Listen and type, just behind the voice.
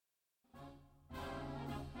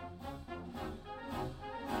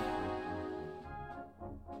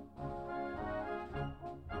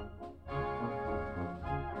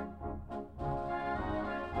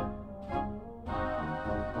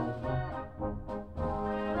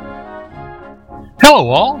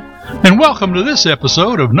Hello all, and welcome to this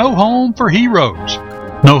episode of No Home for Heroes.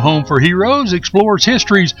 No Home for Heroes explores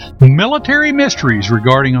history's military mysteries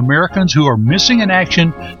regarding Americans who are missing in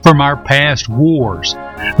action from our past wars.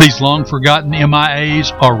 These long-forgotten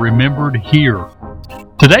MIAs are remembered here.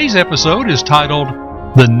 Today's episode is titled,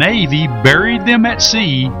 The Navy Buried Them at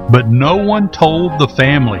Sea, but No One Told the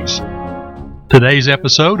Families. Today's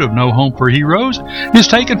episode of No Home for Heroes is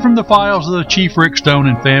taken from the files of the Chief Rick Stone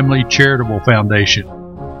and Family Charitable Foundation.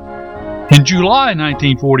 In July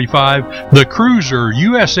 1945, the cruiser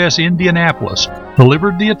USS Indianapolis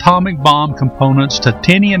delivered the atomic bomb components to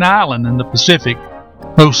Tinian Island in the Pacific.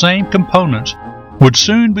 Those same components would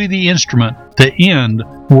soon be the instrument to end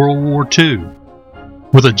World War II.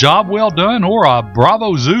 With a job well done, or a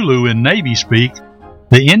Bravo Zulu in Navy speak,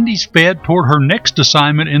 the Indy sped toward her next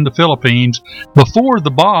assignment in the Philippines before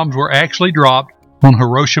the bombs were actually dropped on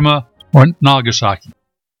Hiroshima or Nagasaki.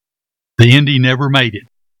 The Indy never made it.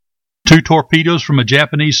 2 torpedoes from a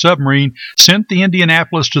Japanese submarine sent the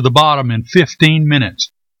Indianapolis to the bottom in 15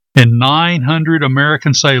 minutes, and 900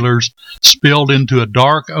 American sailors spilled into a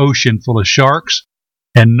dark ocean full of sharks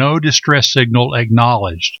and no distress signal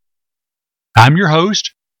acknowledged. I'm your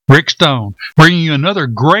host, Rick Stone, bringing you another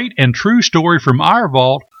great and true story from our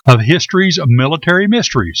vault of history's military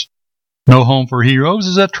mysteries. No Home for Heroes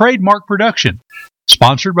is a trademark production,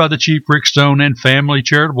 sponsored by the Chief Rick Stone and Family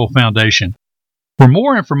Charitable Foundation. For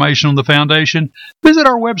more information on the foundation, visit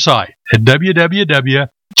our website at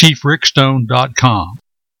www.chiefrickstone.com.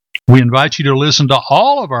 We invite you to listen to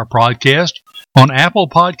all of our podcasts on Apple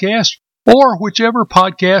Podcasts or whichever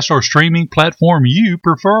podcast or streaming platform you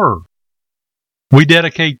prefer. We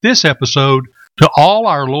dedicate this episode to all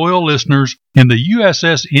our loyal listeners in the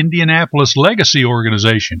USS Indianapolis Legacy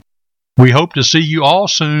Organization. We hope to see you all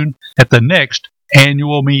soon at the next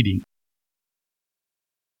annual meeting.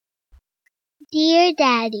 Dear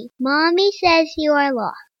Daddy, Mommy says you are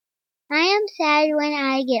lost. I am sad when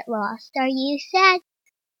I get lost. Are you sad?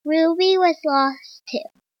 Ruby was lost too.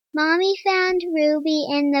 Mommy found Ruby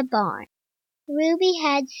in the barn. Ruby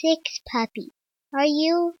had 6 puppies. Are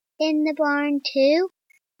you in the barn too?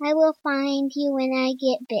 I will find you when I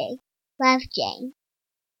get big. Love, Jane.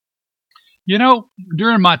 You know,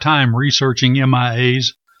 during my time researching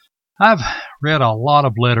MIAs, I've read a lot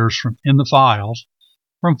of letters in the files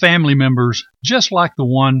from family members just like the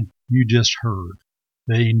one you just heard.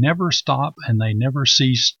 They never stop and they never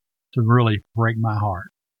cease to really break my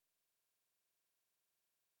heart.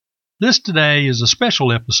 This today is a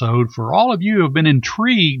special episode for all of you who have been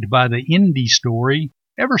intrigued by the Indy story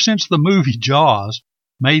ever since the movie Jaws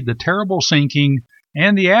made the terrible sinking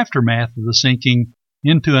and the aftermath of the sinking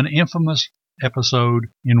into an infamous episode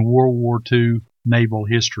in World War II naval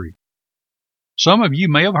history. Some of you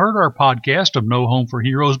may have heard our podcast of No Home for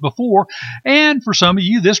Heroes before, and for some of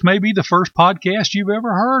you, this may be the first podcast you've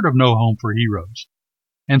ever heard of No Home for Heroes.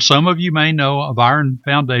 And some of you may know of our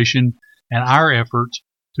foundation and our efforts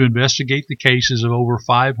to investigate the cases of over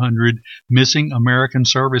 500 missing American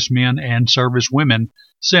servicemen and servicewomen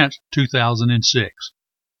since 2006.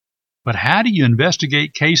 But how do you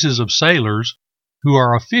investigate cases of sailors who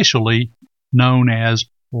are officially known as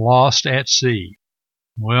lost at sea?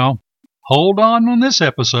 Well, hold on this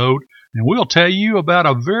episode, and we'll tell you about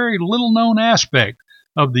a very little-known aspect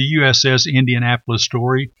of the USS Indianapolis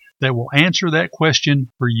story that will answer that question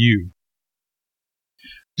for you.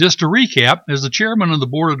 Just to recap, as the chairman of the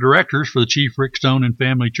board of directors for the Chief Rick Stone and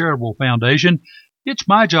Family Charitable Foundation, it's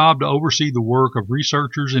my job to oversee the work of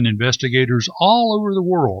researchers and investigators all over the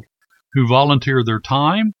world who volunteer their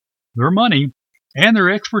time, their money, and their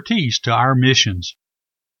expertise to our missions.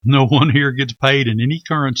 No one here gets paid in any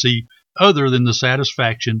currency other than the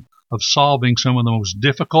satisfaction of solving some of the most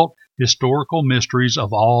difficult historical mysteries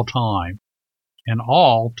of all time, and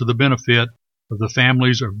all to the benefit of the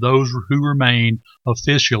families of those who remain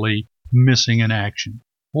officially missing in action,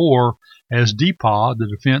 or as DPAW, the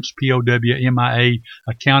Defense POW MIA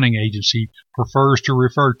Accounting Agency, prefers to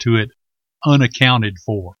refer to it, unaccounted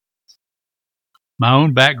for. My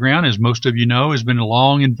own background, as most of you know, has been a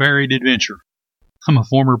long and varied adventure. I'm a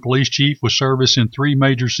former police chief with service in 3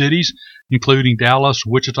 major cities, including Dallas,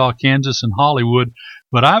 Wichita, Kansas, and Hollywood,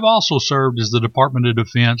 but I've also served as the Department of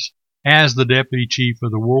Defense as the Deputy Chief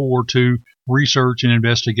of the World War II Research and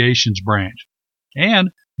Investigations Branch,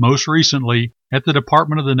 and most recently at the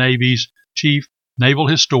Department of the Navy's Chief Naval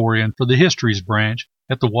Historian for the Histories Branch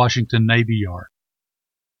at the Washington Navy Yard.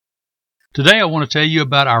 Today I want to tell you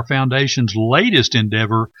about our Foundation's latest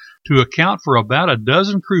endeavor to account for about a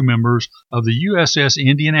dozen crew members of the USS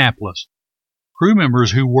Indianapolis, crew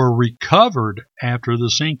members who were recovered after the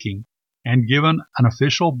sinking and given an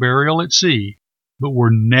official burial at sea but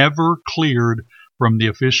were never cleared from the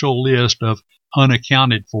official list of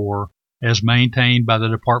unaccounted for as maintained by the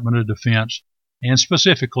Department of Defense and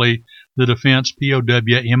specifically the Defense POW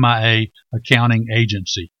MIA Accounting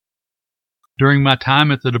Agency. During my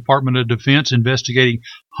time at the Department of Defense investigating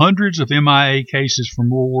hundreds of MIA cases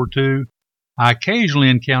from World War II, I occasionally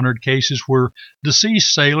encountered cases where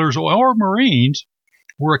deceased sailors or Marines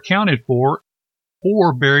were accounted for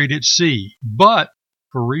or buried at sea, but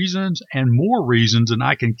for reasons and more reasons than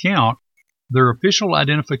I can count, their official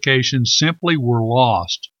identifications simply were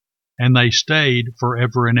lost, and they stayed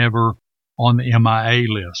forever and ever on the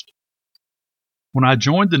MIA list. When I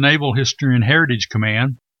joined the Naval History and Heritage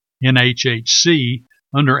Command, NHHC,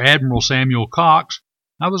 under Admiral Samuel Cox,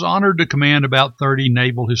 I was honored to command about 30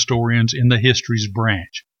 naval historians in the Histories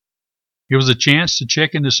branch. It was a chance to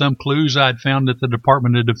check into some clues I'd found at the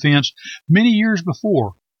Department of Defense many years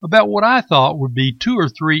before about what I thought would be 2 or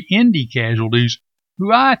 3 Indy casualties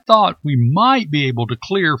who I thought we might be able to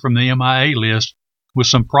clear from the MIA list with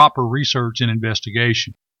some proper research and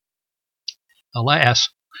investigation. Alas,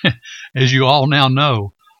 as you all now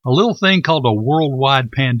know, a little thing called a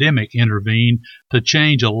worldwide pandemic intervened to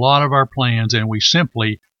change a lot of our plans, and we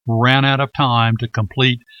simply ran out of time to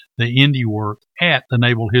complete the Indy work at the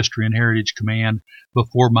Naval History and Heritage Command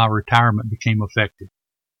before my retirement became effective.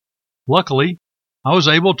 Luckily, I was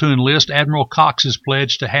able to enlist Admiral Cox's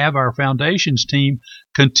pledge to have our foundations team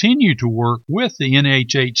continue to work with the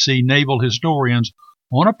NHHC naval historians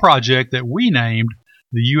on a project that we named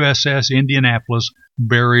the USS Indianapolis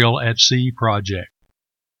Burial at Sea Project.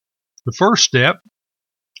 The first step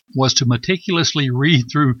was to meticulously read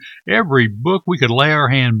through every book we could lay our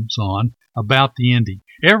hands on about the Indy,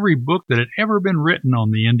 every book that had ever been written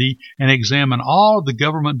on the Indy, and examine all of the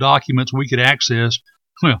government documents we could access,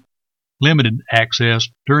 limited access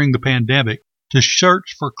during the pandemic, to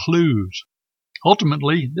search for clues.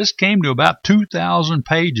 Ultimately, this came to about 2,000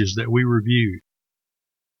 pages that we reviewed.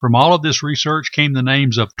 From all of this research came the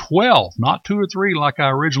names of 12, not 2 or 3 like I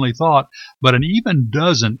originally thought, but an even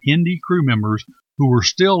dozen Indy crew members who were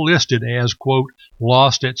still listed as, quote,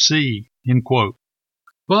 lost at sea, end quote,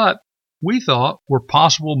 but we thought were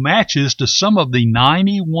possible matches to some of the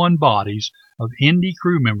 91 bodies of Indy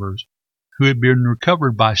crew members who had been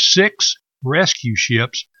recovered by 6 rescue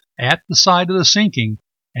ships at the site of the sinking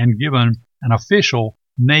and given an official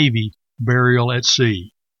Navy burial at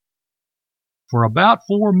sea. For about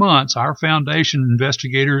 4 months, our foundation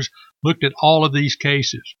investigators looked at all of these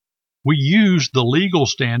cases. We used the legal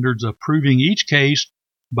standards of proving each case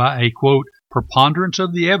by a, quote, preponderance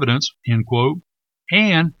of the evidence, end quote,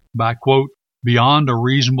 and by, quote, beyond a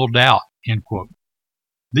reasonable doubt, end quote.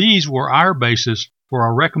 These were our basis for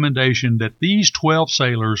our recommendation that these 12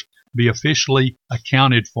 sailors be officially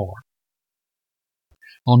accounted for.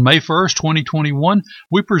 On May 1st, 2021,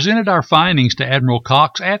 we presented our findings to Admiral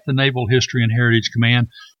Cox at the Naval History and Heritage Command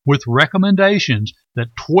with recommendations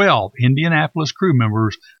that 12 Indianapolis crew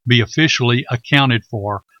members be officially accounted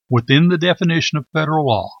for within the definition of federal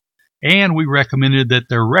law, and we recommended that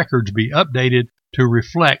their records be updated to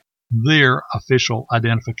reflect their official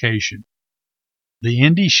identification. The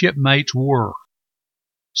Indy shipmates were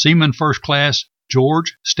Seaman First Class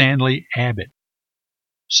George Stanley Abbott,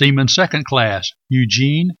 Seaman Second Class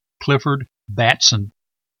Eugene Clifford Batson,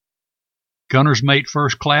 Gunner's Mate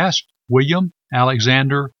First Class William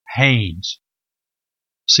Alexander Haynes,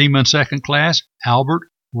 Seaman Second Class Albert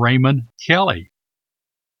Raymond Kelly,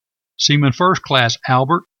 Seaman First Class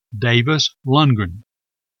Albert Davis Lundgren,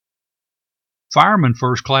 Fireman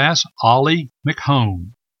First Class Ollie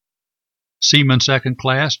McHone, Seaman Second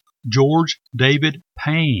Class George David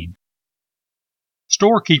Payne,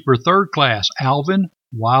 Storekeeper Third Class Alvin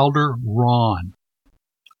Wilder Ron,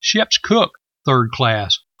 Ship's Cook Third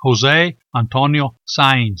Class Jose Antonio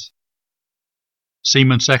Sainz,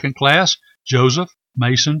 Seaman Second Class Joseph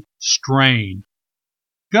Mason Strain,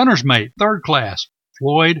 Gunner's Mate Third Class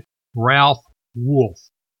Floyd Ralph Wolf,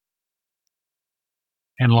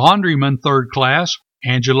 and Laundryman Third Class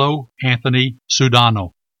Angelo Anthony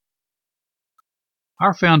Sudano.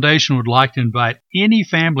 Our foundation would like to invite any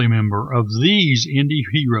family member of these Indy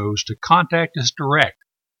heroes to contact us direct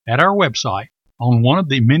at our website on one of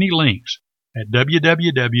the many links at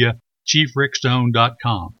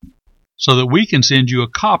www.chiefrickstone.com so that we can send you a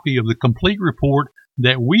copy of the complete report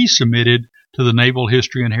that we submitted to the Naval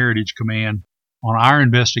History and Heritage Command on our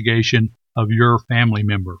investigation of your family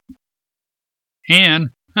member. And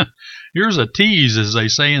here's a tease, as they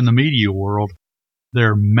say in the media world.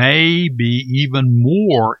 There may be even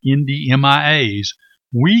more Indy MIAs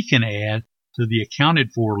we can add to the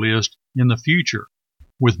accounted for list in the future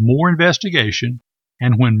with more investigation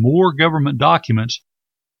and when more government documents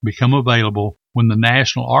become available when the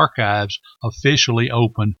National Archives officially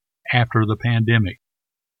open after the pandemic.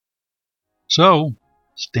 So,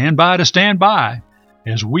 stand by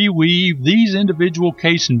as we weave these individual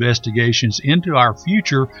case investigations into our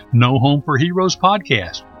future No Home for Heroes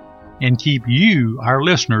podcast and keep you, our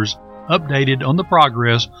listeners, updated on the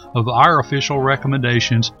progress of our official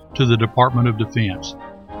recommendations to the Department of Defense.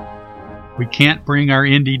 We can't bring our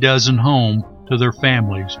Indy dozen home to their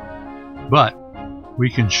families, but we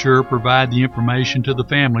can sure provide the information to the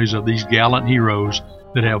families of these gallant heroes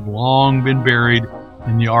that have long been buried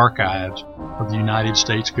in the archives of the United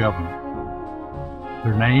States government.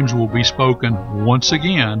 Their names will be spoken once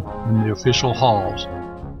again in the official halls,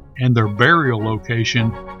 and their burial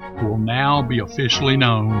location will now be officially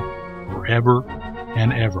known forever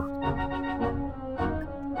and ever.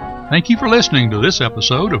 Thank you for listening to this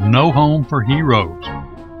episode of No Home for Heroes.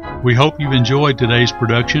 We hope you've enjoyed today's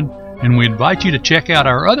production, and we invite you to check out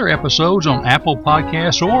our other episodes on Apple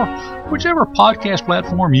Podcasts or whichever podcast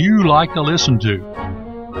platform you like to listen to.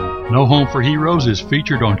 No Home for Heroes is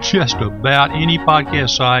featured on just about any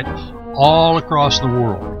podcast site all across the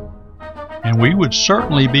world. And we would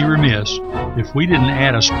certainly be remiss if we didn't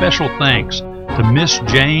add a special thanks to Miss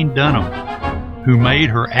Jane Dunham, who made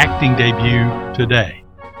her acting debut today.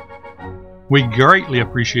 We greatly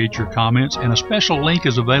appreciate your comments, and a special link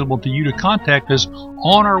is available to you to contact us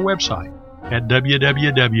on our website at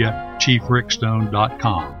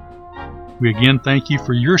www.chiefrickstone.com. We again thank you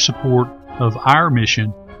for your support of our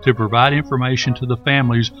mission to provide information to the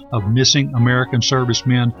families of missing American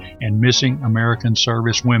servicemen and missing American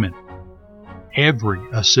servicewomen. Every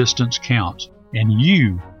assistance counts, and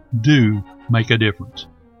you do make a difference.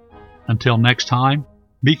 Until next time,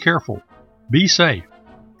 be careful, be safe,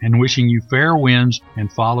 and wishing you fair winds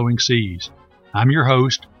and following seas. I'm your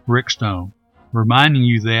host, Rick Stone, reminding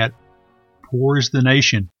you that poor is the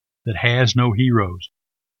nation that has no heroes,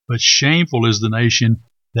 but shameful is the nation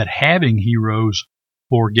that having heroes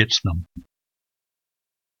forgets them.